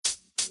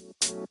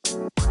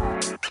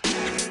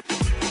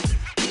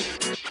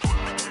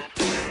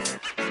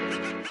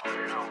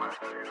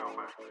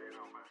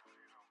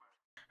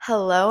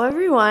Hello,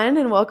 everyone,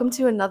 and welcome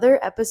to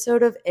another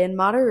episode of In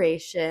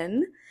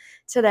Moderation.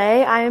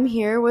 Today, I am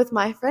here with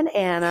my friend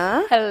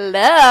Anna.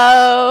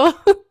 Hello.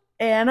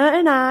 Anna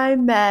and I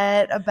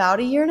met about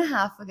a year and a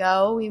half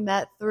ago. We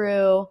met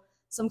through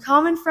some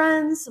common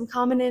friends, some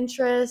common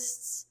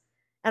interests,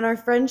 and our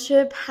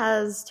friendship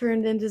has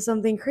turned into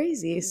something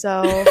crazy.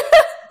 So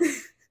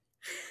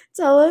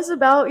tell us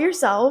about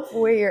yourself,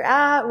 where you're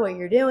at, what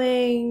you're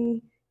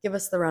doing. Give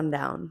us the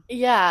rundown.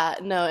 Yeah,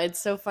 no, it's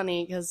so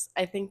funny because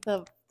I think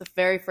the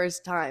very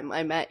first time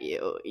I met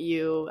you,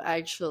 you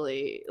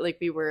actually, like,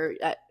 we were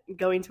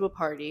going to a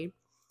party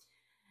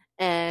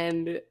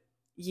and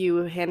you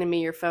handed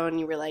me your phone and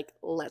you were like,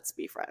 let's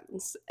be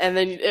friends. And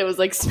then it was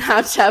like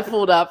Snapchat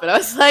pulled up and I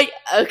was like,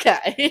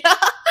 okay.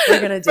 We're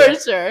going to do For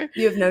it. sure.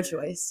 You have no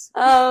choice.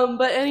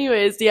 But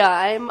anyways, yeah,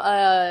 I'm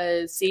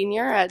a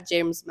senior at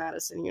James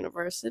Madison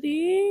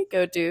University.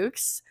 Go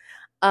Dukes.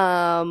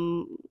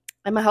 I'm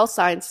a health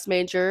sciences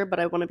major, but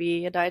I want to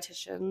be a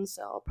dietitian,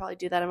 so I'll probably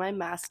do that in my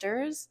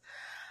master's.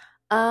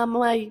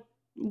 I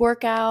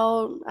work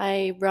out,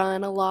 I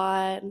run a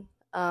lot.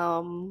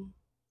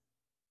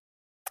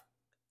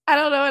 I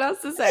don't know what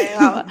else to say.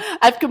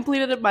 I've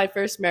completed my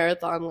first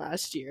marathon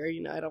last year.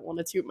 You know, I don't want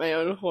to toot my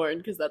own horn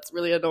because that's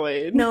really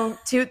annoying. No,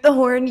 toot the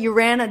horn. You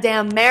ran a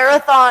damn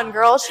marathon,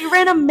 girl. She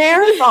ran a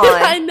marathon.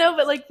 I know,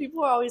 but like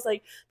people are always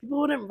like,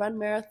 people wouldn't run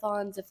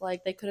marathons if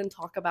like they couldn't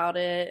talk about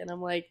it, and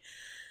I'm like,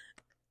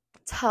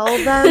 tell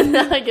them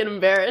I get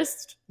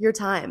embarrassed. your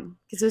time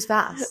because it was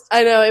fast.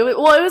 I know. It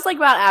was like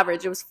about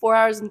average. It was 4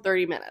 hours and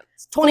 30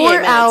 minutes. 28 4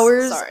 minutes.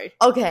 hours. Sorry.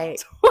 Okay.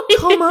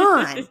 Come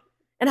on.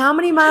 And how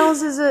many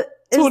miles is it?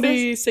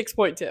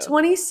 26.2.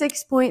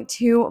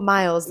 26.2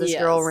 miles this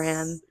girl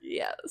ran.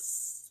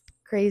 Yes.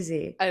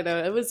 Crazy. I know.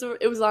 It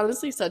was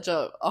honestly such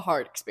a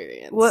hard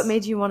experience. What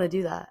made you want to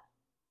do that?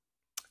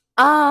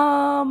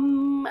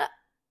 I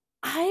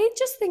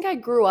just think I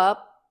grew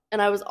up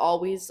and I was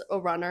always a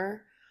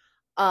runner.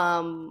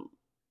 And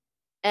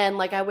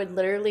like I would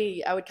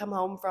come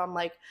home from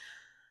like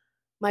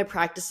my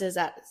practices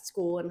at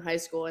school and high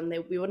school, and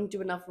we wouldn't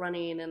do enough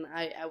running, and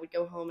I would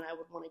go home and I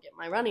would want to get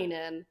my running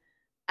in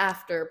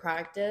after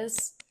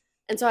practice.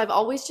 And so I've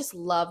always just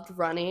loved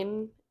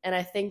running, and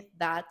I think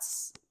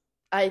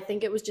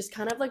it was just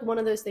kind of like one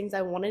of those things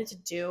I wanted to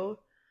do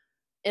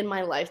in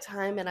my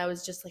lifetime, and I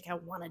was just like, I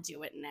want to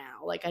do it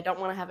now. Like, I don't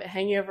want to have it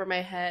hanging over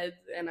my head,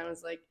 and I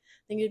was like,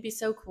 I think it'd be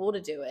so cool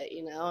to do it,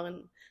 you know,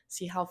 and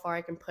see how far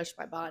I can push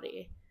my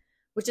body,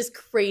 which is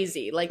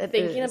crazy. Like,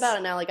 thinking about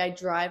it now, like, I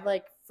drive,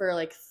 like, for,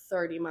 like,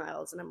 30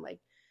 miles, and I'm like,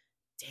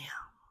 damn,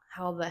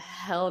 how the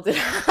hell did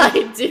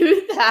I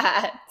do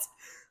that?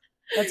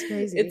 That's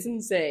crazy. It's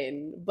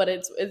insane, but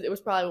it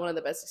was probably one of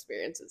the best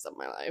experiences of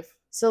my life.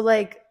 So,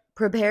 like,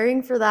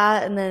 preparing for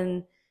that and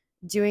then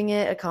doing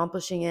it,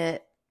 accomplishing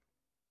it,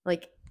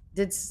 like,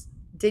 did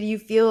you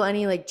feel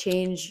any, like,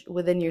 change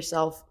within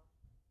yourself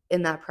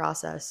in that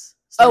process,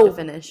 start to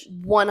finish?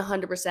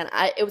 100%.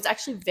 It was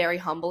actually very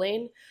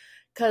humbling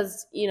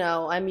because, you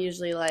know, I'm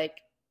usually, like,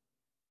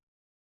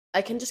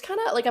 I can just kind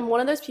of, like, I'm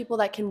one of those people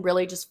that can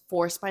really just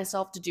force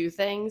myself to do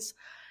things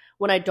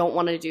when I don't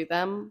want to do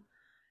them.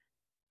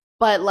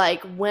 But,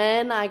 like,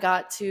 when I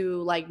got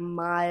to, like,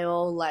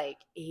 mile, like,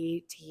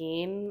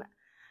 18,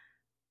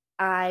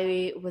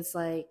 I was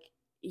like,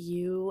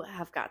 you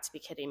have got to be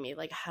kidding me.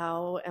 Like,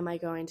 how am I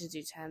going to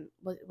do 10?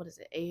 What is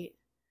it?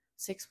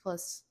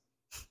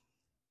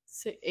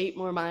 8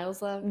 more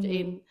miles left?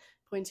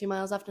 Mm-hmm. 8.2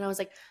 miles left. And I was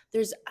like,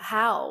 there's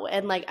how?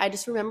 And, like, I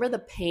just remember the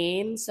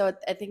pain. So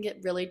I think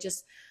it really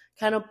just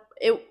kind of,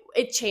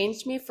 it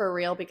changed me for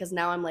real, because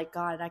now I'm like,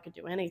 God, I could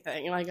do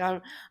anything. And, like,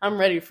 I'm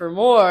ready for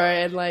more.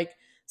 And, like,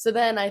 so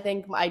then I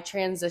think I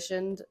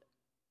transitioned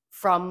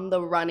from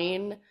the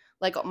running,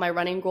 like my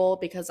running goal,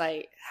 because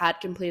I had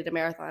completed a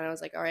marathon. I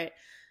was like, all right,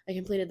 I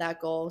completed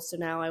that goal. So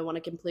now I want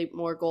to complete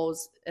more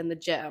goals in the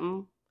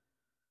gym,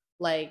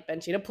 like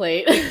benching a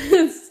plate.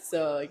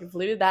 So I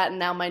completed that. And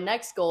now my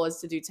next goal is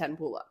to do 10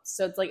 pull-ups.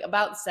 So it's like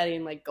about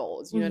setting like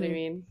goals. You know what I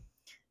mean?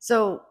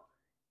 So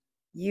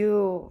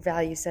you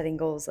value setting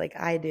goals like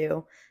I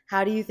do.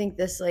 How do you think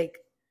this like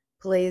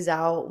plays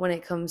out when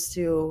it comes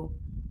to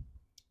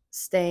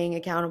staying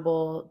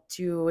accountable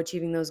to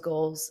achieving those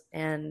goals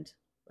and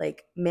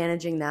like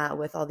managing that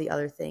with all the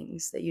other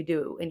things that you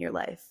do in your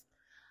life?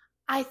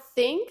 I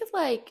think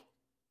like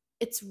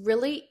it's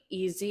really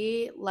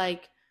easy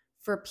like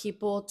for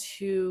people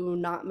to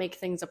not make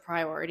things a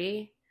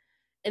priority.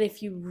 And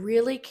if you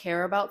really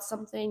care about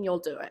something, you'll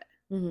do it.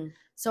 Mm-hmm.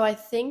 So I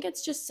think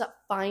it's just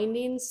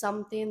finding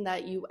something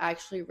that you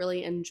actually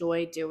really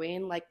enjoy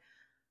doing. Like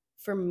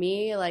for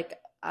me, like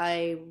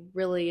I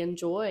really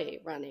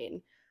enjoy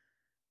running.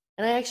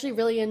 And I actually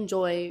really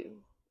enjoy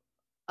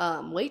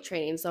weight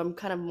training. So I'm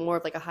kind of more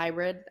of like a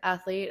hybrid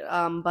athlete.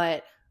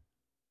 But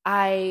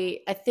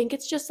I think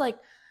it's just like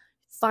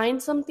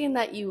find something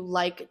that you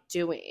like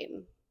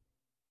doing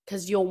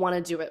because you'll want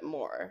to do it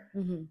more.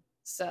 Mm-hmm.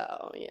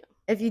 So, yeah.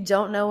 if you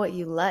don't know what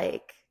you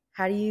like,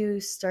 how do you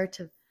start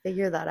to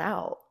figure that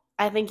out?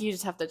 I think you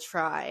just have to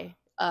try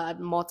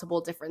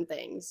multiple different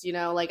things. You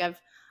know, like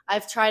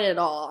I've tried it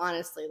all,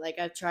 honestly. Like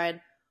I've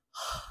tried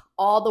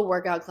all the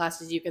workout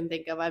classes you can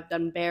think of. I've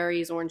done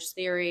Barry's Orange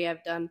Theory.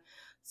 I've done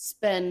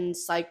spin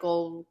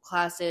cycle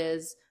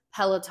classes,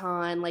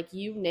 Peloton, like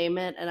you name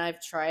it, and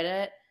I've tried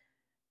it.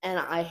 And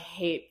I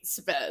hate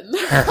spin.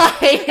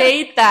 I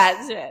hate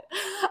that shit.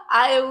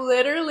 I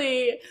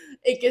literally,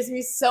 it gives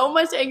me so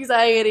much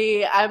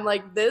anxiety. I'm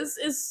like, this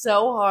is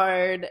so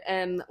hard.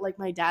 And like,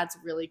 my dad's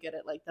really good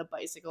at like the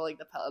bicycle, like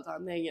the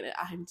Peloton thing. And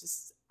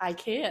I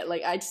can't.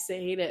 Like, I just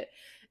hate it.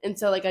 And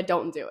so, like, I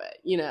don't do it,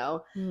 you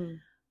know? Mm.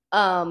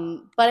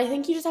 But I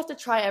think you just have to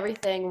try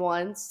everything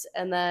once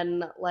and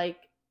then, like,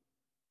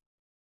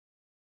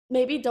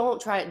 maybe don't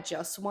try it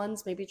just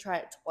once, maybe try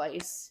it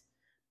twice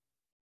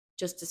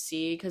just to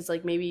see, because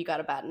like maybe you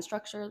got a bad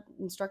instructor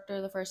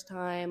the first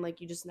time,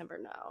 like you just never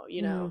know,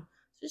 you know. Mm.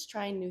 So just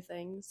trying new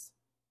things.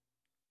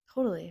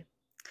 Totally.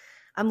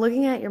 I'm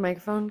looking at your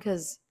microphone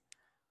because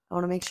I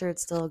want to make sure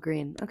it's still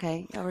green.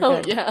 Okay, yeah, we're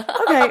Oh good. yeah.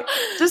 Okay,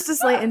 just a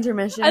slight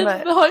intermission, I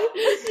but thought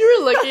you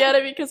were looking at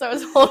it because I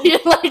was holding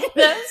it like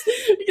this,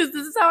 because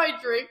this is how I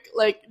drink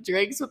like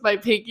drinks with my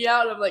pinky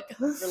out. I'm like,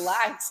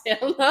 relax,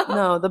 Hannah.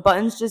 no, the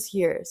button's just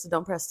here, so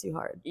don't press too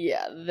hard.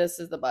 Yeah, this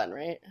is the button,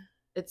 right?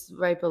 It's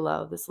right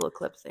below this little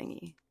clip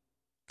thingy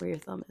where your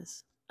thumb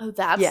is. Oh,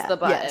 that's the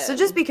button. Yeah, so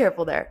just be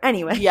careful there.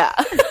 Anyway. Yeah.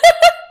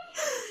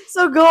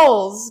 So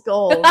goals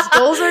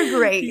are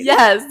great.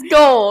 Yes,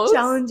 goals.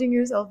 Challenging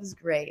yourself is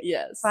great.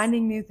 Yes.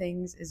 Finding new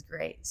things is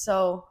great.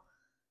 So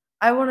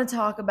I want to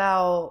talk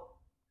about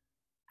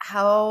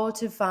how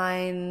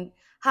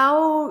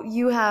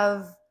you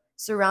have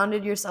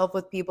surrounded yourself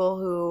with people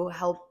who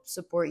help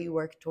support you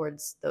work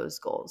towards those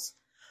goals.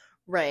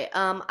 Right.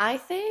 I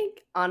think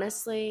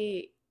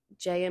honestly,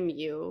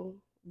 JMU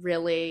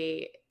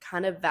really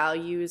kind of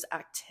values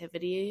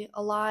activity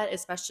a lot,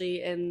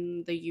 especially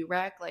in the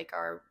UREC, like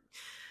our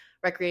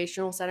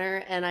recreational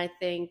center. And I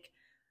think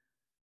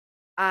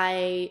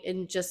I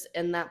am just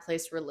in that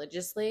place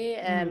religiously,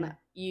 and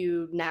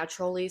you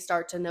naturally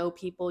start to know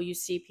people, you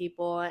see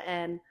people,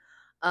 and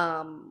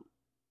I mean,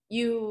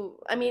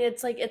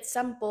 it's like, it's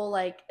simple,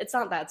 like, it's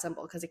not that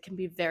simple because it can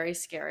be very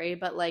scary,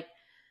 but like,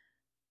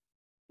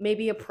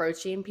 maybe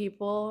approaching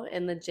people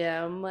in the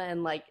gym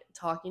and like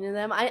talking to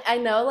them. I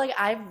know, like,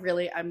 I've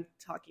never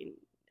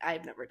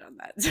done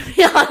that, to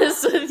be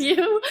honest with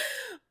you,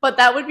 but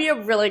that would be a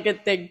really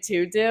good thing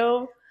to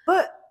do.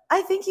 But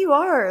I think you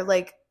are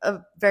like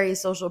a very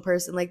social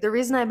person. Like the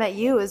reason I met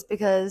you is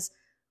because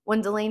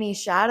when Delaney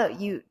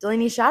shadowed you.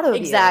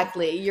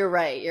 Exactly. You're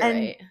right.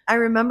 And I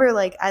remember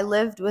like I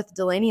lived with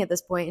Delaney at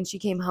this point and she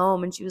came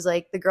home and she was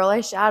like, the girl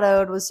I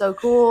shadowed was so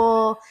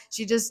cool.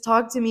 She just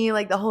talked to me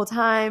like the whole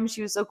time.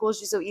 She was so cool.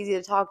 She's so easy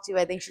to talk to.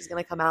 I think she's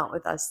going to come out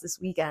with us this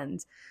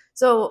weekend.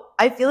 So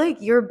I feel like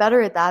you're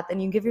better at that than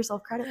you give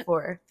yourself credit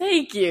for.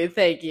 Thank you.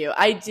 Thank you.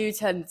 I do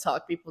tend to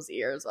talk people's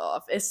ears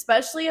off,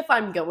 especially if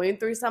I'm going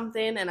through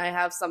something and I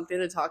have something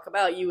to talk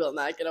about. You will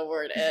not get a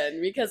word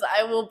in because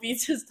I will be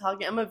just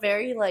talking. I'm a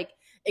very like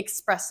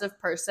expressive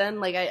person.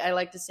 Like I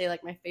like to say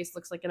like my face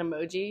looks like an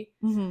emoji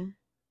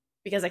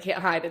because I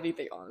can't hide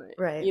anything on it.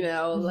 Right. You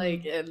know,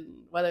 like, and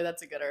whether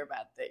that's a good or a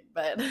bad thing.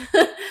 But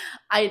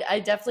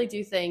I definitely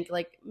do think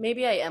like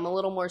maybe I am a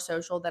little more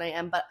social than I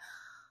am, but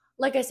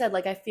like I said,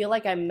 like I feel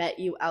like I met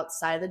you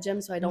outside the gym,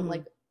 so I don't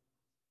like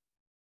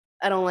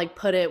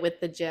put it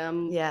with the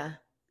gym. Yeah.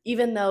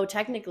 Even though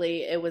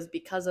technically it was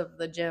because of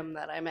the gym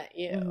that I met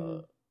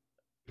you.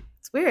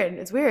 It's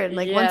weird.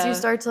 Like once you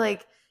start to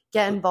like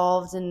get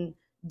involved and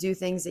do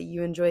things that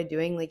you enjoy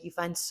doing, like you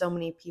find so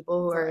many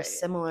people who are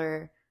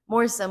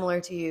more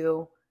similar to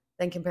you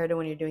than compared to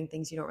when you're doing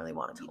things you don't really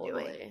want to be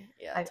doing.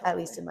 Yeah, at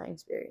least in my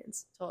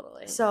experience.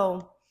 Totally.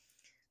 So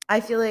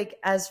I feel like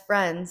as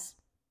friends,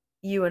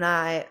 you and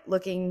I,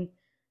 looking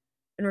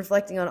and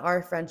reflecting on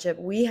our friendship,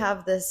 we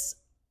have this,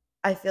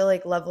 I feel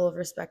like, level of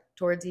respect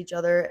towards each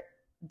other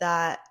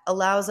that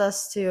allows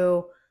us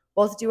to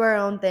both do our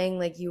own thing.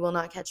 Like you will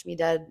not catch me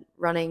dead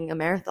running a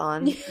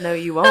marathon. No,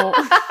 you won't.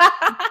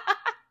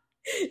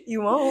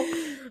 You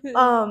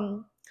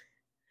won't.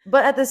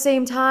 But at the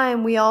same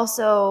time, we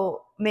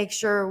also make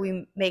sure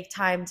we make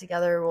time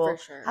together. We'll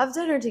have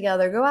dinner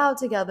together, go out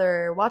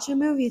together, watch a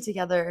movie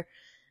together.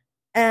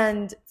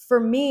 And for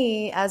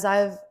me, as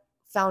I've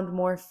found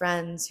more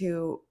friends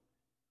who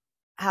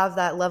have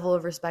that level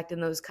of respect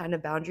and those kind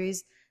of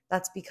boundaries,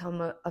 that's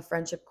become a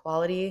friendship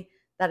quality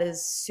that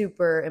is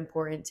super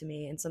important to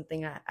me and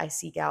something I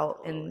seek out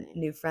in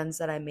new friends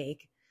that I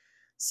make.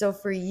 So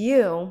for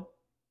you,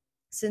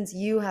 since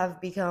you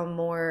have become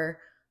more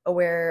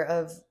aware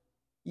of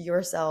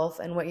yourself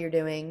and what you're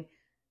doing,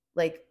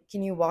 like,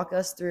 can you walk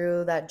us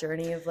through that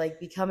journey of like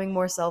becoming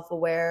more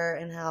self-aware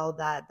and how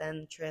that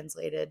then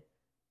translated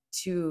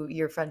to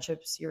your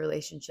friendships, your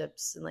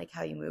relationships, and like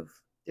how you move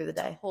through the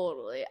day?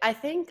 Totally. I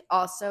think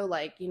also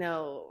like, you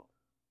know,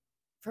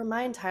 for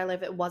my entire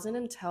life, it wasn't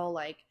until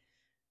like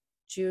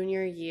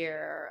junior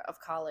year of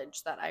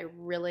college that I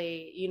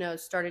really,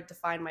 started to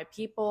find my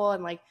people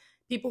and like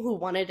people who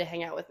wanted to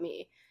hang out with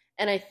me.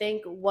 And I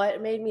think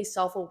what made me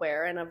self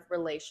aware in a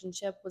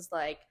relationship was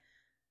like,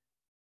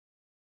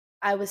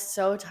 I was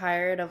so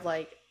tired of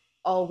like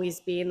always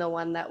being the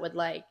one that would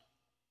like,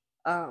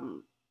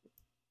 um,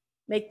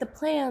 make the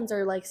plans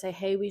or like say,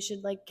 hey, we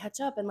should like catch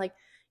up. And like,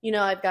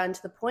 I've gotten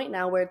to the point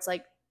now where it's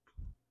like,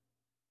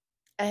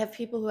 I have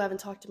people who haven't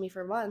talked to me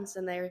for months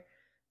and they're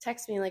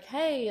text me like,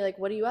 hey, like,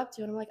 what are you up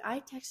to? And I'm like,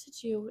 I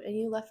texted you and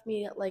you left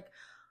me like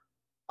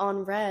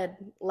on red.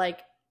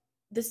 Like,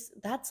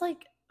 that's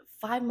like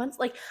 5 months.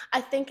 Like,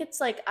 I think it's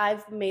like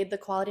I've made the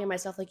quality of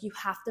myself, like, you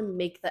have to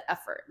make the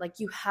effort. Like,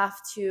 you have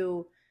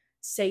to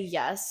say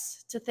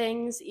yes to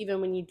things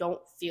even when you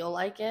don't feel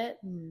like it.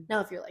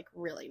 Now, if you're like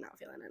really not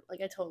feeling it,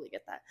 like, I totally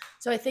get that.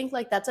 So I think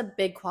like that's a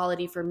big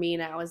quality for me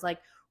now is like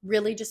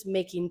really just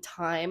making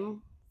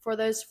time for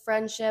those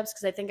friendships,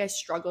 because I think I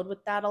struggled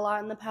with that a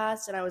lot in the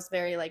past, and I was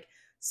very like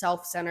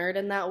self-centered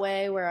in that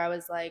way where I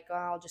was like, oh,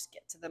 I'll just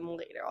get to them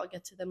later. I'll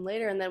get to them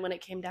later. And then when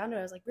it came down to it,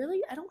 I was like,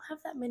 really? I don't have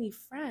that many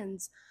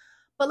friends.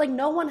 But like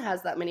no one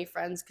has that many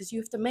friends because you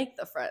have to make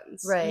the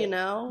friends, Right.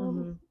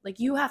 Mm-hmm.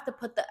 Like you have to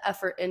put the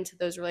effort into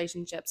those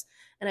relationships.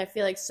 And I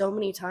feel like so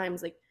many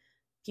times like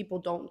people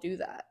don't do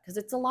that because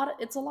it's a lot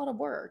of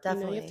work.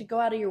 Definitely. You have to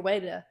go out of your way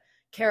to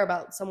care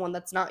about someone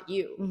that's not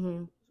you.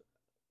 Mm-hmm.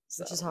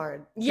 So. Which is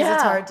hard. Yeah. Because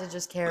it's hard to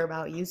just care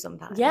about you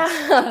sometimes.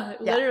 Yeah,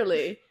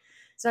 literally.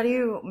 So how do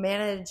you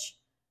manage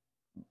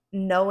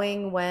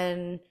knowing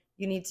when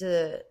you need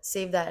to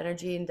save that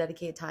energy and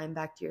dedicate time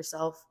back to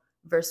yourself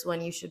versus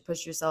when you should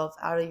push yourself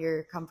out of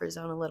your comfort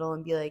zone a little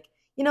and be like,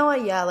 you know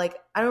what, yeah, like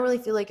I don't really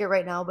feel like it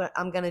right now, but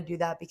I'm gonna do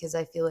that because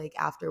I feel like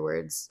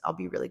afterwards I'll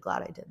be really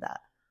glad I did that.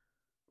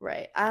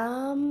 Right.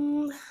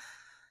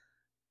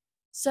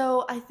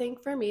 So I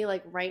think for me,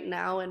 like right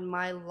now in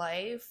my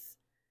life,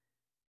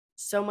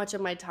 so much of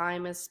my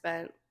time is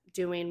spent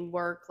doing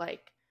work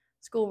like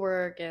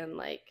schoolwork and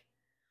like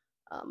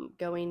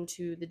going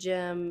to the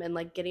gym and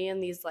like getting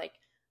in these like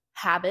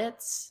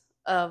habits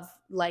of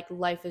like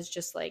life is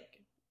just like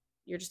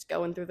you're just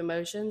going through the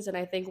motions. And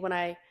I think when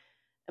I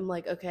am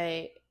like,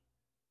 okay,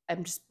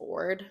 I'm just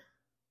bored,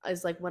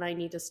 is like when I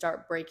need to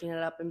start breaking it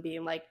up and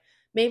being like,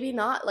 maybe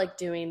not like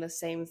doing the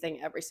same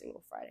thing every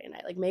single Friday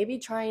night, like maybe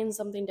trying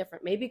something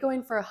different, maybe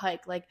going for a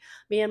hike. Like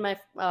me and my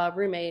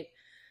roommate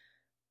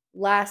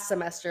last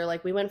semester,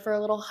 like we went for a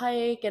little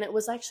hike and it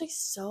was actually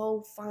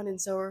so fun and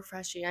so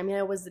refreshing. I mean,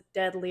 I was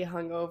deadly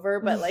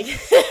hungover, but like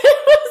it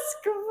was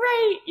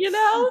great,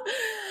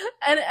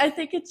 And I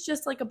think it's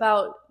just like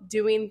about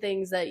doing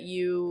things that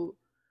you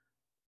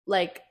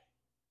like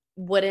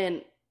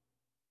wouldn't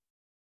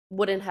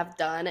have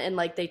done, and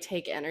like they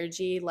take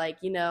energy, like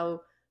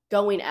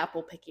going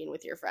apple picking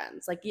with your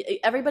friends. Like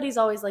everybody's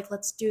always like,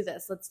 let's do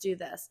this.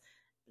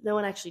 No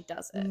one actually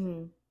does it.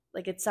 Mm-hmm.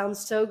 Like it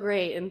sounds so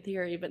great in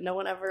theory, but no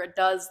one ever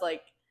does.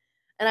 Like,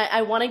 and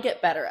I want to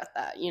get better at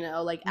that,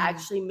 like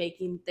actually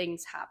making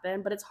things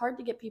happen. But it's hard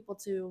to get people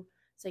to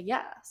say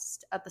yes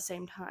at the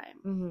same time.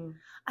 Mm-hmm.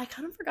 I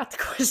kind of forgot the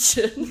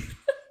question.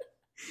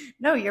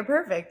 No, you're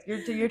perfect.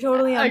 You're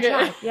totally on Okay.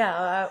 track.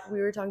 Yeah,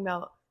 we were talking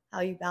about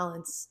how you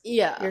balance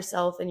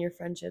yourself and your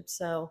friendships.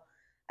 So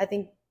I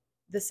think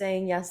the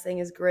saying yes thing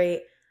is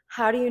great.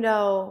 How do you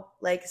know,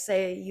 like,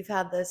 say you've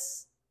had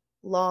this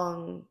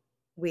long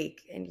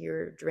week and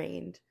you're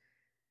drained?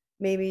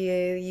 Maybe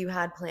you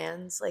had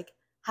plans. Like,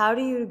 how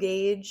do you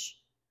gauge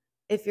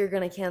if you're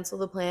going to cancel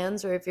the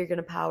plans or if you're going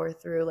to power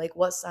through? Like,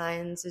 what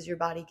signs is your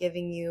body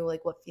giving you?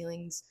 Like, what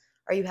feelings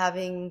are you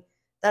having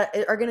that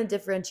are going to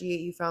differentiate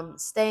you from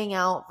staying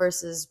out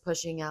versus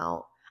pushing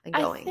out and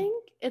going? I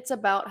think it's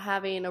about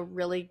having a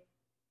really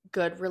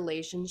good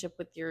relationship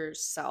with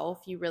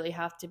yourself. You really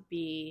have to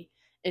be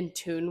in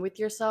tune with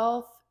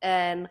yourself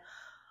and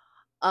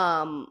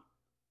kind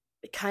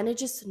of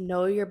just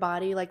know your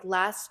body. Like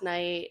last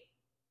night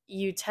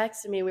you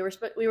texted me, we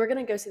were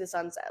going to go see the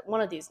sunset. One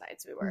of these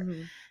nights we were.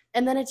 Mm-hmm.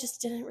 And then it just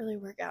didn't really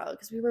work out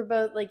because we were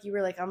both like, you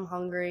were like, I'm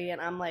hungry,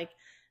 and I'm like,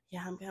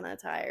 yeah, I'm kind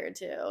of tired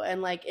too.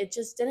 And like it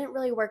just didn't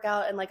really work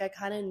out. And like I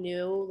kind of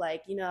knew,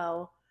 like,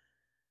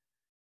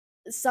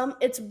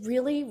 it's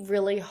really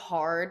really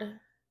hard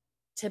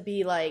to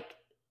be like,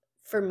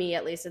 for me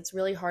at least, it's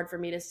really hard for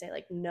me to say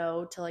like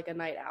no to like a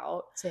night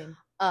out. Same.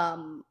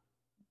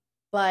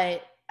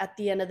 But at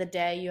the end of the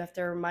day, you have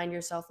to remind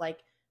yourself like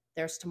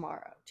there's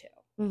tomorrow too.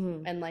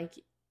 Mm-hmm. And like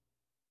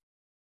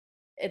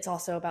it's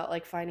also about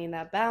like finding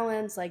that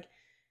balance. Like,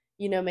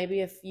 maybe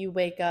if you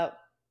wake up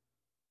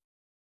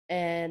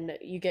and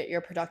you get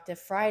your productive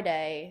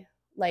Friday,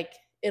 like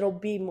it'll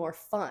be more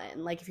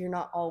fun. Like if you're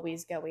not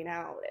always going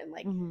out and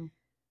like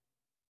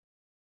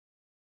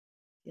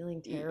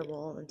feeling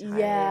terrible and tired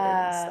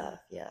yeah. and stuff.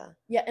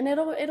 Yeah, and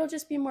it'll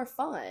just be more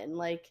fun,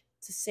 like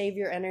to save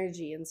your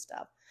energy and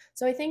stuff.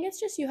 So I think it's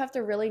just you have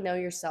to really know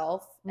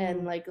yourself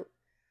and like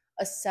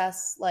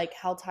assess like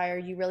how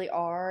tired you really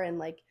are. And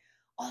like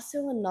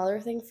also another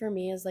thing for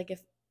me is like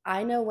if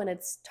I know when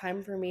it's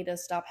time for me to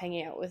stop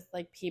hanging out with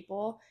like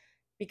people,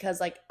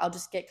 because like I'll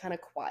just get kind of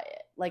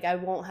quiet. Like I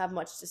won't have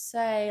much to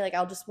say. Like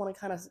I'll just want to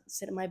kind of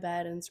sit in my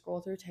bed and scroll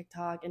through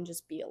TikTok and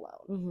just be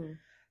alone. Mm-hmm.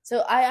 So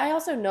I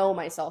also know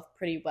myself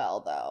pretty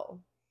well though.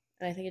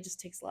 And I think it just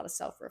takes a lot of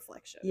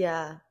self-reflection.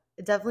 Yeah.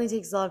 It definitely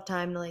takes a lot of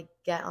time to like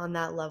get on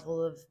that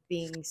level of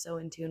being so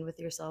in tune with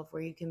yourself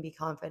where you can be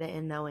confident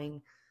in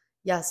knowing,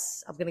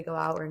 yes, I'm gonna go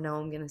out, or no,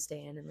 I'm gonna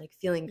stay in, and like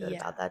feeling good Yeah.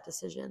 about that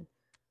decision.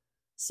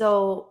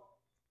 So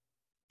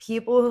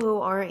people who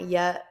aren't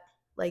yet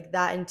like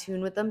that in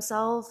tune with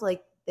themselves,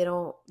 like they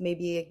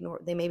maybe ignore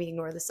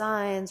the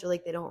signs, or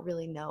like they don't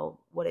really know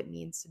what it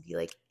means to be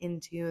like in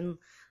tune.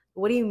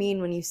 What do you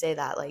mean when you say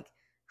that? Like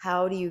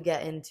how do you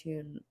get in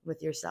tune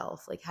with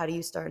yourself? Like how do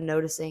you start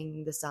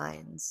noticing the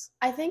signs?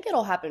 I think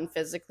it'll happen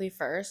physically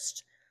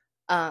first.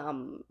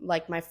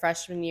 Like my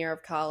freshman year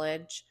of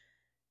college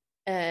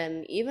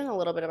and even a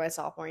little bit of my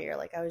sophomore year,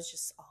 like I was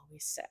just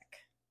always sick.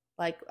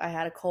 Like I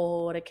had a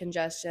cold, a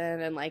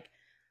congestion, and like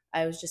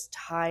I was just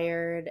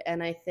tired.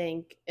 And I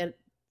think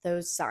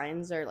those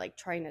signs are like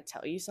trying to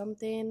tell you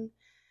something.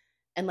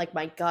 And like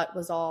my gut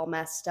was all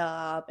messed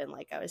up, and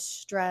like I was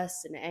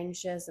stressed and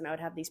anxious, and I would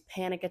have these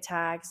panic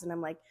attacks. And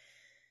I'm like,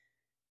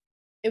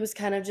 it was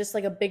kind of just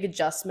like a big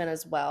adjustment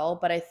as well.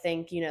 But I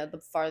think, you know, the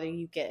farther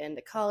you get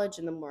into college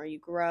and the more you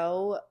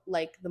grow,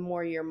 like the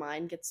more your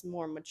mind gets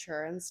more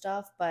mature and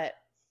stuff. But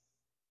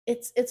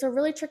it's a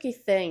really tricky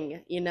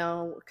thing, you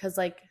know, because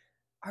like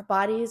our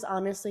bodies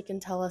honestly can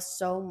tell us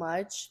so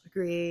much.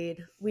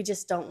 Agreed. We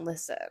just don't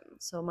listen.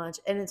 So much.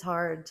 And it's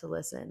hard to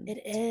listen.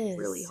 It It's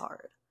really is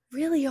hard.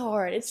 really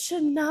hard. It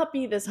should not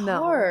be this No.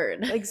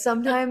 hard. Like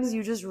sometimes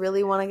you just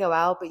really want to go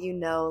out, but you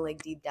know,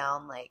 like deep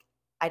down, like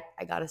I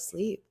gotta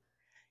sleep.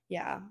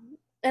 Yeah.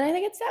 And I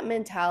think it's that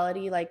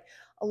mentality. Like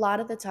a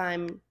lot of the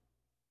time,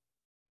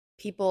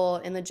 people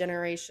in the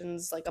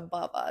generations like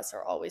above us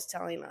are always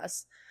telling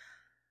us,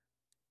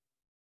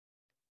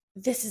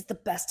 this is the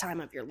best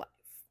time of your life.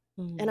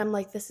 And Mm-hmm. I'm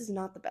like, this is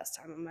not the best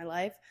time of my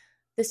life.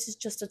 This is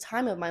just a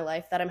time of my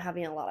life that I'm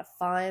having a lot of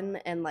fun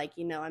and like,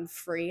 you know, I'm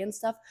free and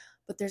stuff.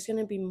 But there's going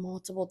to be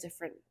multiple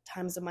different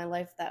times of my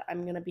life that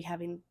I'm going to be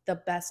having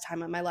the best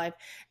time of my life.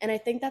 And I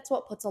think that's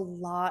what puts a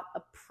lot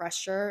of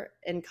pressure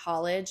in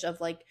college of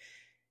like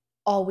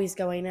always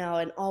going out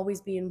and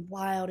always being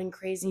wild and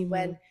crazy, Mm-hmm.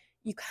 when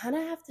you kind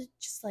of have to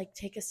just like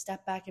take a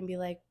step back and be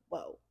like,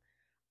 whoa,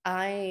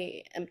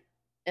 I am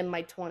in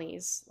my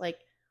 20s. Like,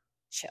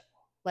 chill,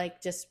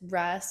 like just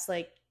rest.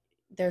 Like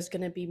there's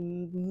going to be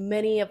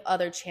many of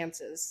other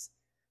chances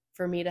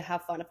for me to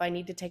have fun. If I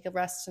need to take a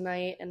rest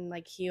tonight and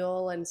like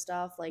heal and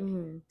stuff, like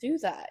Mm-hmm. do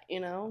that, you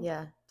know?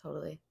 Yeah,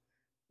 totally.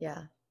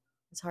 Yeah.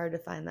 It's hard to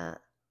find that.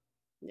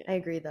 Yeah. I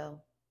agree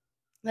though.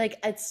 Like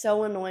it's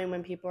so annoying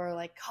when people are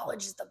like,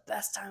 college is the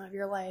best time of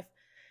your life.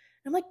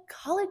 And I'm like,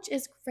 college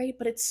is great,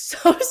 but it's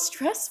so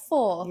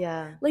stressful.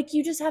 Yeah. Like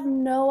you just have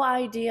no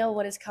idea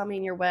what is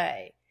coming your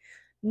way.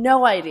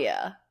 No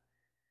idea.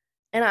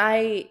 And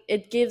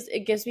it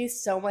gives me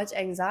so much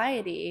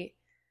anxiety.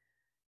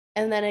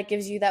 And then it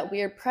gives you that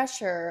weird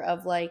pressure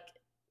of like,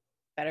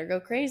 better go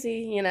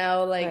crazy, you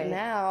know, like Right.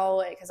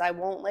 now because I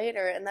won't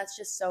later. And that's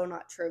just so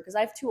not true, because I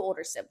have two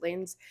older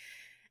siblings,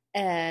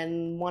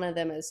 and one of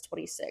them is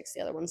 26,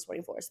 the other one's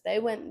 24. So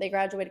they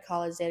graduated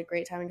college, they had a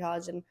great time in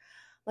college. And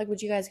like,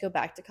 would you guys go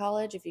back to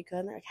college if you could?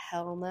 And they're like,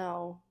 hell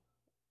no.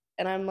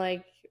 And I'm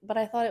like, but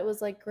I thought it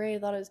was like great. I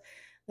thought it was,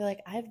 they're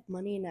like, I have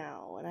money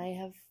now and I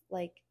have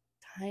like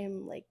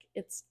time, like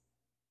it's,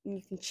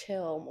 you can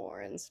chill more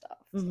and stuff.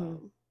 Mm-hmm.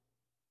 So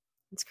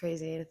It's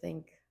crazy to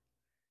think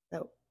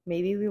that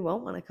maybe we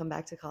won't want to come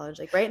back to college.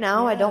 Like right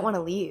now, I don't yeah, want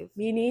to leave.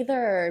 me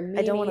neither. I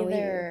Me don't want to leave.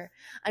 neither.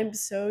 I'm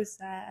so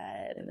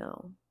sad. I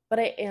know. But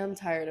I am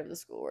tired of the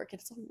schoolwork.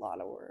 It's a lot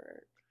of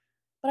work.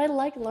 But I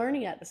like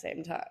learning at the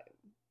same time.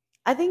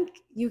 I think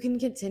you can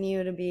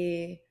continue to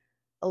be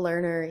a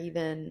learner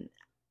even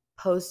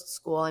post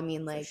school. I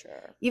mean, For like,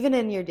 sure. even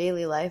in your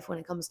daily life when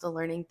it comes to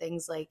learning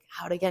things like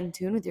how to get in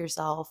tune with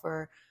yourself,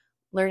 or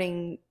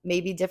learning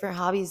maybe different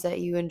hobbies that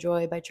you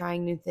enjoy by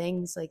trying new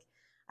things. Like,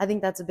 I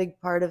think that's a big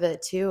part of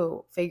it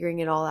too. Figuring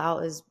it all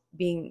out is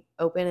being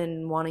open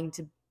and wanting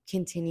to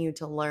continue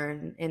to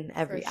learn in For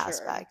every sure.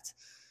 aspect.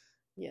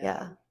 Yeah.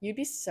 Yeah. You'd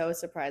be so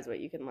surprised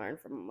what you can learn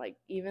from like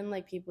even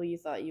like people you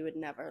thought you would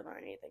never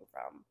learn anything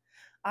from.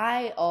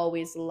 I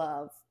always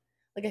love,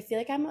 like I feel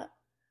like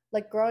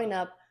like growing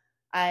up,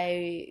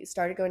 I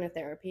started going to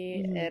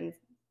therapy Hmm. in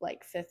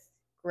like 5th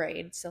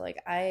grade. So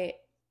like I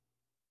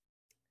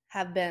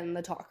have been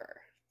the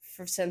talker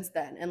for since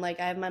then. And like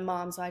I have my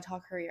mom, so I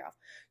talk her ear off.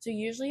 So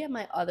usually in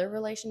my other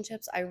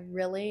relationships, I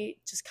really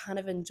just kind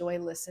of enjoy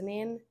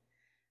listening.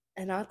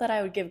 And not that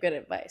I would give good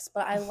advice,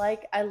 but I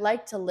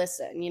like to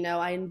listen, you know.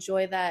 I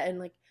enjoy that. And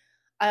like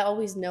I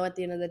always know at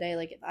the end of the day,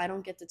 like if I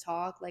don't get to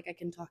talk, like I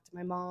can talk to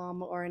my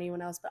mom or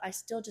anyone else, but I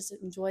still just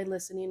enjoy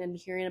listening and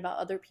hearing about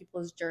other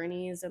people's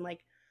journeys and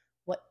like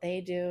what they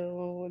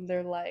do in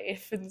their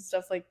life and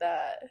stuff like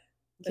that.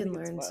 You I can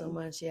think it's learn so fun.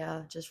 much,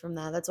 yeah, just from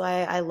that. That's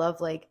why I love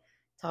like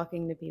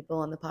talking to people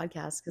on the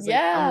podcast because like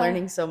I'm Yeah.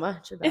 learning so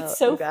much It's about you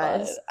so fun.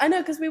 guys. I know,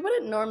 because we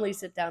wouldn't normally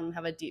sit down and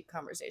have a deep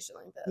conversation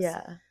like this.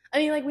 Yeah. I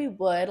mean, like we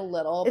would a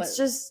little, It's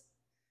but just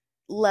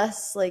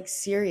less like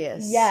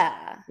serious.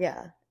 yeah.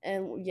 Yeah.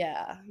 And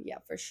yeah,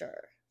 for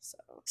sure. So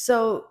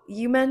So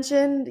you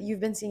mentioned you've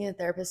been seeing a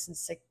therapist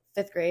since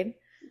fifth grade.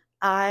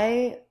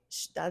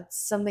 That's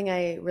something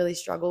I really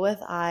struggle with.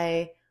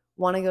 I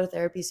want to go to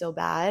therapy so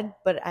bad,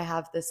 but I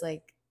have this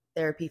like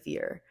therapy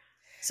fear.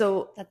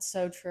 So that's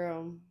so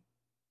true.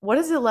 what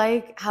is it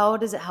like? How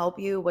does it help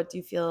you? What do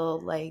you feel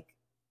like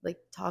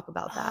talk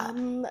about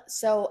that?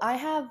 So I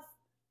have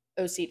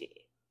OCD.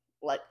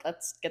 Like,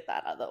 let's get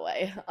that out of the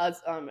way.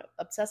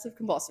 Obsessive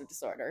compulsive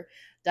disorder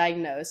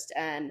diagnosed,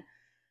 and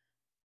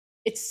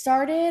it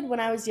started when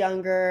I was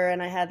younger,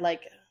 and I had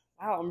like,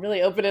 wow, I'm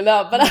really opening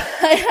up, but I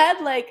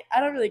had like, I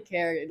don't really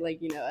care,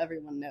 like,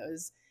 everyone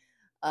knows.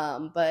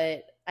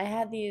 But I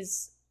had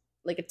these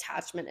like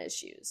attachment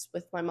issues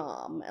with my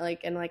mom,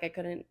 like, and like I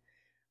couldn't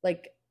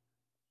like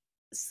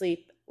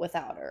sleep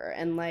without her,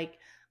 and like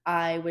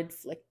I would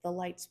flick the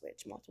light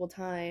switch multiple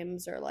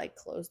times or like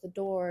close the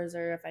doors,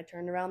 or if I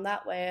turned around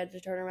that way I had to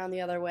turn around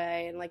the other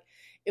way, and like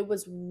it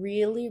was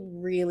really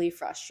really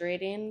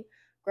frustrating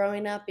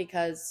growing up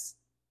because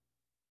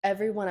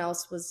everyone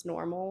else was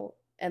normal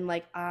and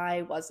like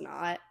I was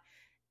not,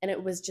 and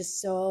it was just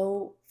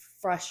so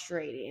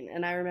frustrating,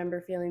 and I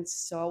remember feeling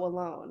so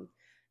alone.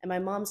 And my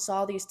mom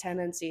saw these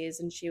tendencies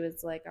and she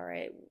was like, all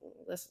right,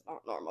 this is not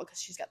normal, because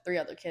she's got 3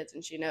 other kids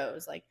and she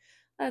knows like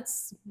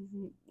that's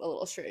a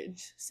little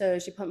strange. So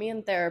she put me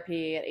in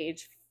therapy at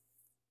age,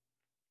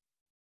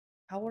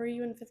 how old are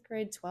you in fifth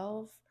grade?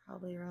 12?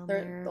 Probably around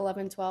there.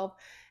 11, 12.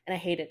 And I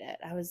hated it.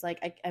 I was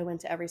like, I went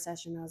to every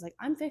session and I was like,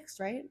 I'm fixed,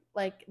 right?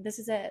 Like, this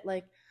is it.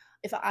 Like,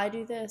 if I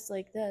do this,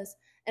 like this.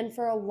 And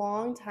for a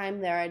long time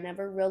there, I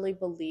never really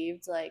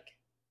believed like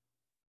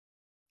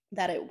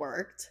that it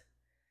worked,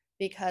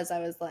 because I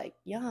was like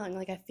young.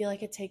 Like, I feel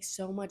like it takes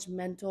so much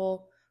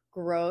mental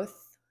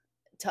growth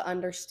to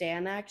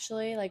understand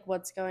actually like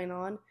what's going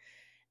on.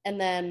 And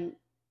then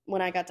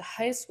when I got to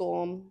high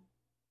school,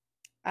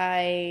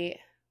 I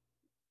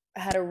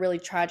had a really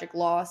tragic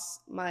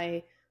loss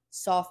my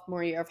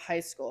sophomore year of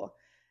high school.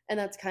 And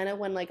that's kind of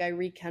when like I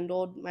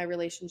rekindled my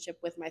relationship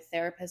with my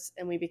therapist,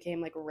 and we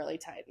became like really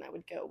tight, and I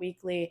would go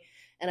weekly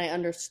and I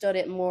understood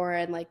it more.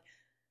 And like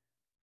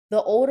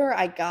the older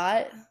I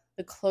got,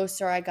 the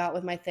closer I got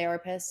with my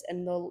therapist,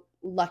 and the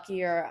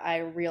luckier I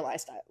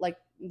realized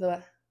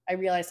I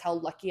realized how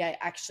lucky I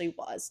actually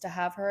was to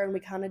have her. And we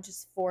kind of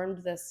just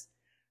formed this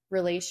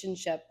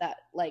relationship that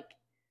like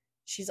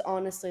she's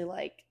honestly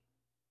like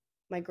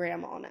my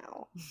grandma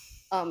now.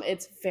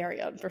 It's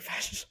very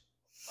unprofessional.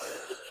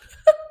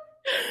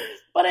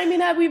 But I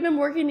mean, we've been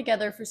working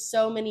together for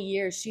so many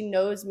years. She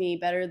knows me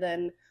better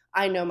than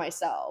I know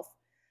myself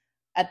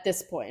at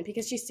this point,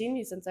 because she's seen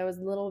me since I was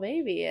a little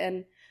baby.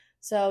 And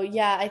so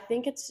yeah, I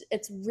think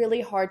it's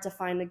really hard to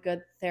find a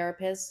good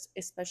therapist,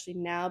 especially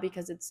now,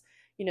 because it's,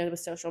 with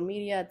social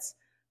media, it's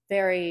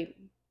very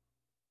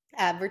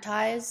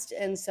advertised,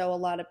 and so a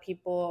lot of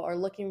people are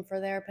looking for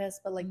therapists,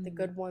 but like the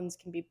good ones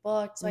can be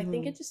booked. So I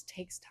think it just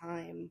takes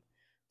time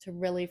to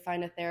really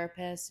find a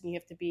therapist, and you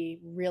have to be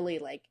really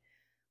like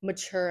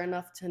mature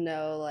enough to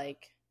know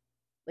like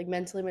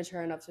mentally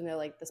mature enough to know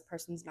like this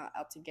person's not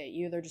out to get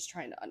you, they're just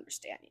trying to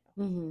understand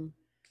you.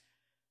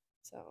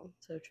 So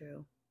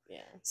true.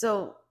 Yeah.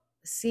 So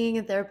seeing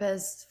a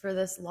therapist for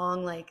this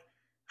long, like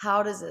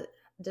how does it,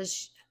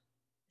 does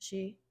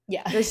she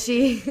Yeah. does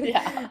she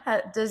Yeah.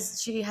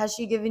 has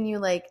she given you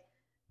like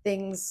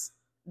things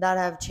that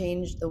have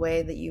changed the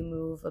way that you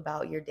move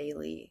about your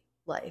daily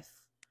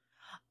life?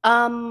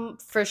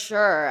 For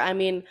sure. I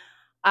mean,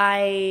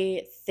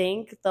 I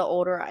think the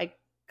older I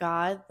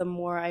got, the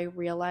more I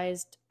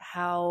realized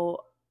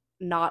how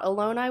not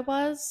alone I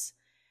was.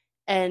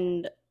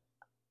 And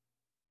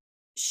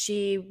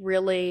she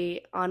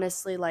really,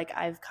 honestly, like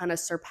I've kind of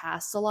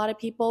surpassed a lot of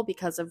people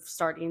because of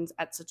starting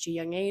at such a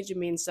young age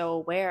and being so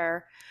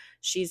aware.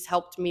 She's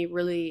helped me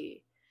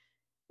really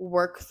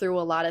work through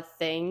a lot of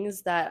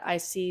things that I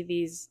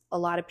see a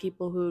lot of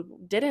people who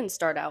didn't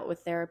start out with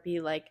therapy,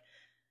 like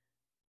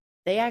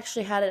they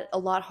actually had it a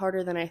lot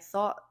harder than I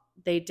thought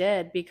they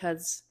did,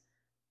 because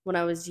when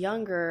I was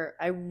younger,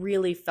 I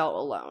really felt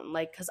alone.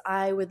 Like, because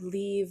I would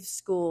leave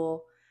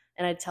school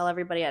and I'd tell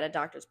everybody I had a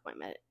doctor's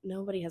appointment.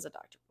 Nobody has a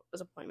doctor's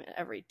appointment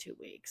every 2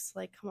 weeks.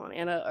 Like, come on,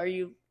 Anna,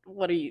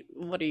 what are you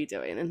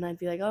doing? And I'd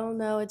be like, oh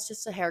no, it's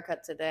just a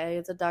haircut today.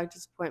 It's a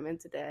doctor's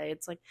appointment today.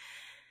 It's like,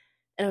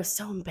 and I was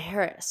so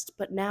embarrassed.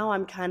 But now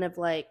I'm kind of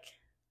like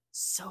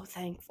so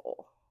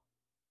thankful.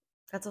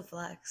 That's a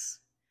flex.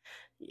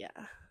 Yeah.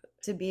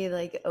 To be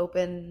like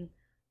open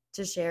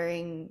to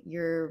sharing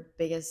your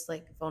biggest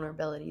like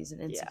vulnerabilities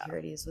and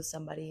insecurities with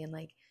somebody, and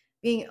like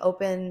being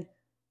open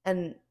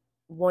and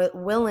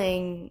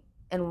willing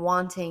and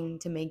wanting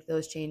to make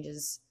those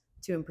changes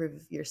to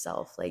improve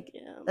yourself. Like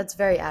that's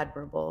very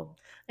admirable.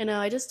 I know.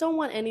 I just don't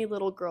want any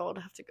little girl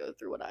to have to go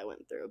through what I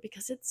went through,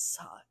 because it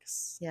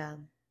sucks. Yeah.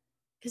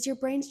 Because your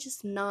brain's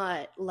just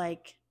not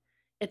like,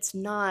 it's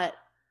not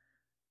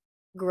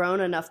grown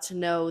enough to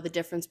know the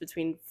difference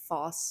between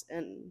false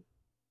and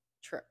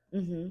true.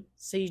 Mm-hmm.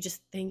 So you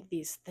just think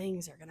these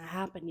things are going to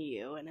happen to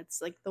you, and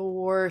it's like the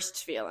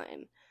worst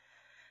feeling.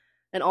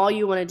 And all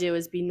you want to do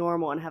is be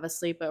normal and have a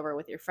sleepover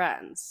with your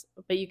friends.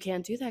 But you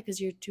can't do that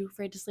because you're too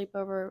afraid to sleep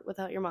over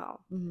without your mom.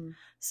 Mm-hmm.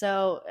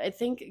 So I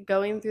think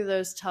going through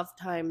those tough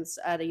times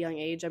at a young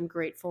age, I'm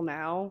grateful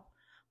now.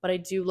 But I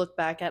do look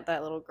back at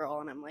that little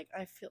girl and I'm like,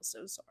 I feel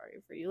so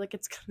sorry for you. Like,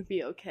 it's going to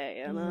be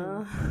okay,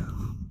 Anna.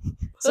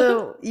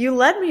 So you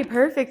led me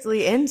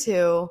perfectly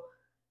into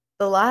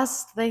the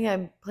last thing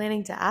I'm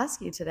planning to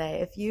ask you today.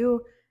 If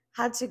you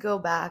had to go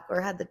back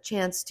or had the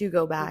chance to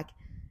go back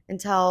and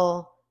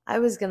tell, I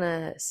was going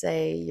to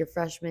say your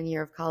freshman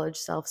year of college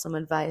self some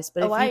advice,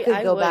 but if you could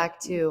I go would. back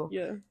to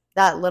Yeah.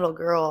 that little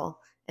girl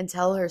and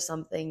tell her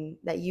something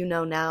that you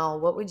know now,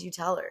 what would you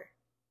tell her?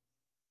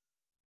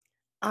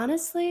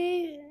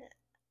 Honestly,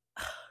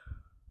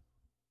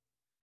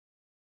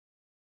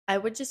 I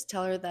would just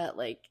tell her that,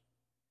 like,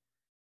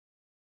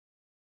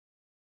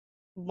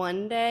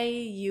 one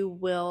day you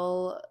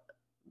will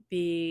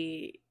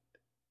be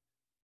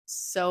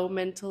so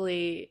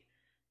mentally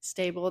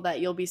stable that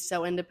you'll be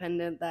so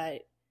independent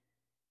that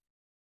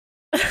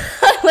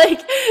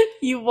like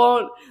you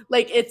won't,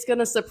 like, it's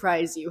gonna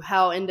surprise you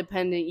how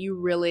independent you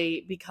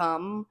really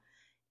become.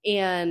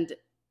 And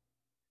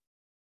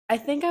I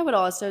think I would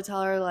also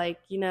tell her, like,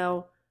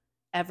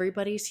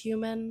 everybody's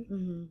human,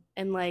 Mm-hmm.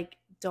 and like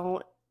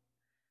don't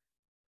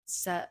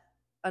set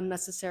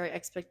unnecessary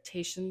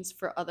expectations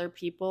for other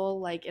people,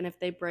 like, and if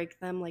they break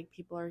them, like,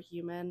 people are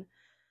human.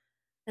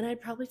 And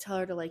I'd probably tell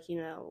her to, like,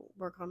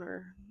 work on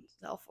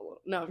herself a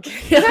little. No, I'm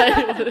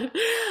kidding.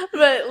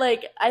 But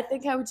like, I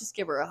think I would just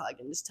give her a hug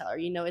and just tell her,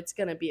 it's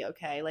gonna be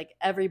okay. Like,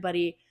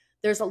 everybody,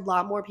 there's a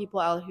lot more people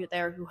out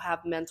there who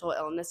have mental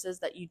illnesses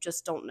that you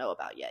just don't know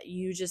about yet.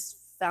 You just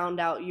found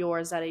out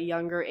yours at a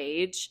younger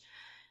age,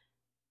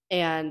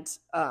 and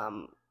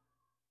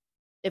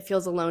it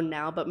feels alone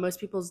now. But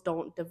most people's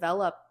don't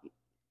develop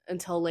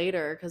until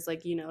later because,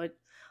 like, a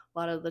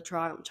lot of the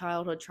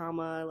childhood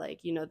trauma,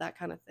 like, that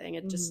kind of thing.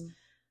 It just Mm-hmm.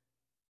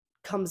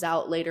 comes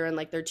out later in,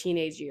 like, their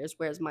teenage years,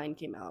 whereas mine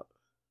came out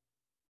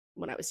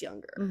when I was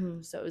younger.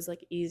 Mm-hmm. So it was,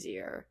 like,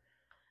 easier.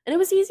 And it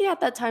was easy at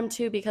that time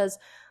too because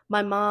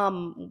my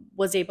mom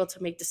was able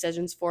to make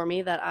decisions for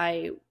me that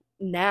I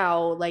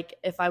now, like,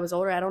 if I was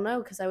older, I don't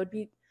know, because I'd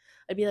be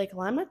like,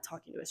 well, I'm not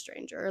talking to a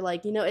stranger.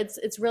 Like,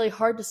 it's really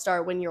hard to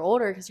start when you're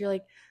older because you're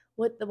like,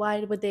 why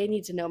would they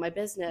need to know my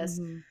business?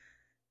 Mm-hmm.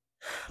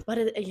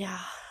 But yeah,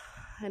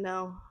 I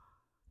know.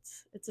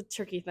 It's a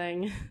tricky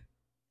thing.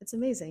 It's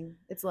amazing.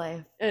 It's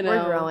life. I We're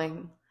know.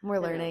 growing. We're I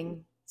know.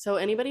 learning. So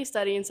anybody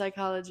studying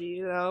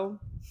psychology,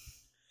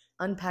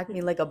 Unpack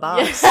me like a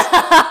box.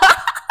 yeah.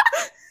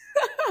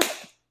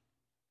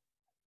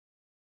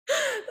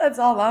 That's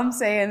all I'm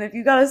saying. If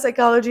you got a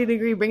psychology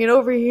degree, bring it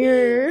over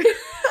here.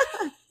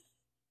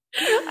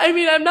 I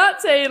mean, I'm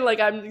not saying, like,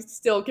 I'm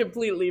still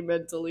completely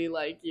mentally,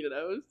 like,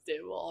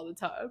 stable all the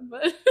time,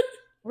 but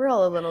We're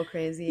all a little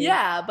crazy.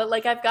 yeah, but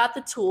like, I've got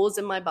the tools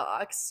in my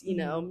box,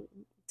 Mm-hmm.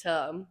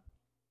 to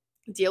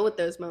deal with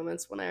those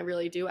moments when I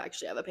really do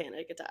actually have a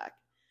panic attack.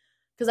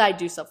 Because I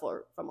do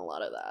suffer from a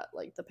lot of that,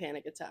 like the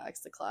panic attacks,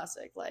 the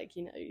classic, like,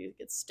 you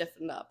get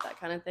stiffened up, that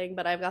kind of thing.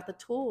 But I've got the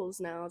tools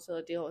now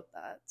to deal with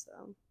that.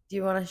 So, Do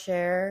you want to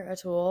share a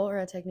tool or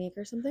a technique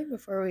or something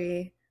before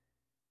we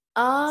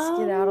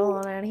skedaddle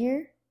on out of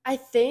here? I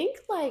think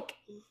like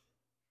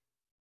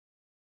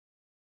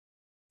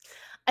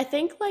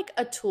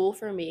a tool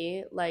for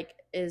me, like,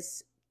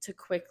 is to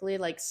quickly,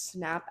 like,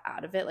 snap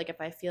out of it. Like,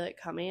 if I feel it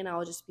coming,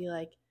 I'll just be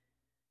like,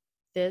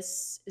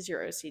 this is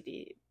your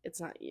OCD.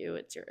 It's not you,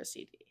 it's your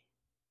OCD.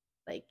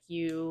 Like,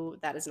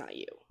 that is not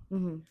you.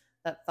 Mm-hmm.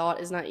 That thought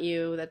is not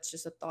you. That's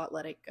just a thought.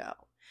 Let it go.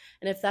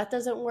 And if that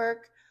doesn't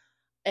work,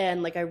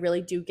 and like I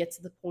really do get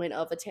to the point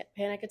of a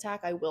panic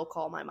attack, I will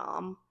call my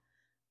mom.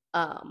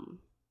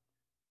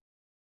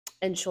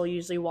 And she'll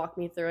usually walk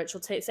me through it.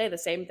 She'll say the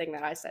same thing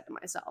that I said to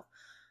myself.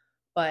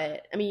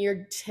 But I mean,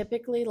 you're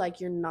typically,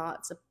 like, you're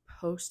not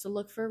supposed to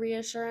look for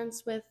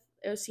reassurance with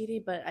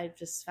OCD, but I've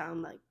just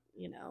found, like,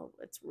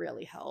 it's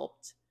really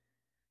helped.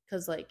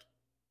 Because, like,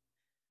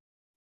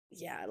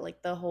 yeah,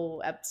 like the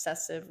whole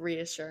obsessive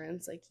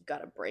reassurance, like, you got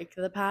to break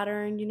the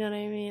pattern, you know what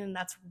I mean? And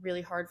that's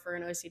really hard for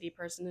an OCD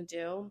person to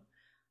do.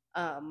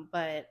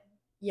 But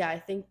yeah, I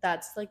think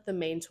that's, like, the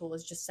main tool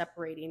is just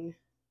separating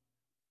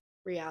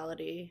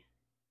reality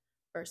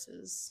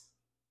versus,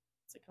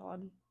 what's it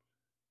called?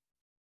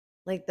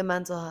 Like the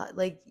mental,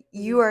 like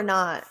you are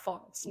not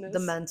Falseness. the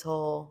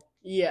mental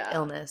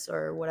illness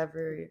or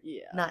whatever.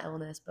 Yeah. Not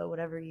illness, but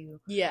whatever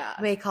you Yeah.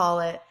 may call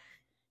it.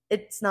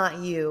 It's not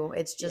you.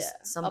 It's just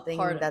Yeah, something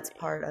that's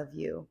part of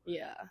you.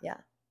 Yeah. Yeah.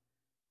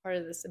 Part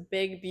of this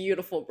big,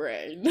 beautiful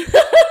brain.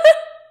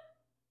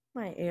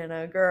 My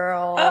Anna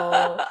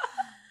girl.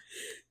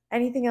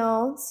 Anything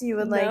else you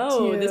would like to?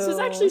 No, this was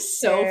actually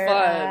so fun.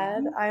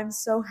 Add? I'm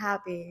so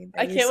happy.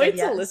 I can't wait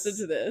to listen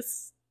to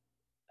this.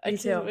 I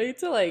can't wait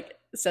to, like,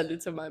 send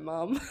it to my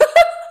mom.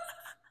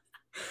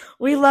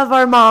 We love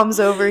our moms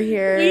over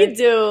here. We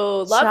do.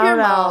 Love Shout your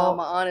mom,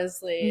 out.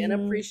 honestly, and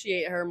Mhm.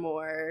 appreciate her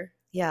more.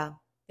 Yeah.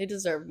 They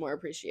deserve more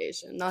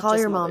appreciation, not Call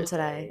just your mom Mother's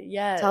today. Day.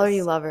 Yes. Tell her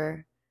you love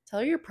her. Tell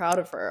her you're proud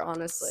of her,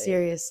 honestly.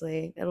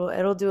 Seriously.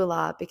 It'll do a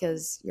lot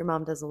because your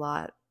mom does a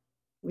lot.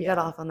 We got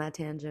Yeah. off on that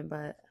tangent,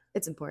 but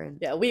it's important.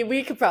 Yeah,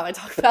 we could probably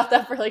talk about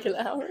that for like an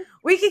hour.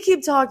 We could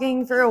keep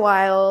talking for a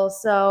while,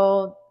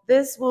 so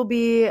this will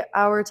be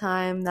our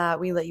time that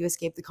we let you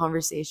escape the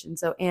conversation.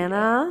 So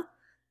Anna,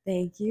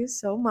 thank you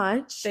so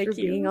much for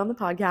being on the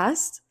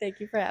podcast. Thank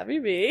you for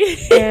having me.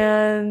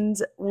 And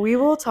we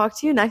will talk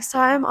to you next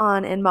time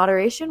on In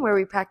Moderation, where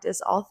we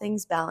practice all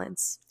things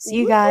balance. See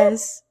you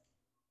guys.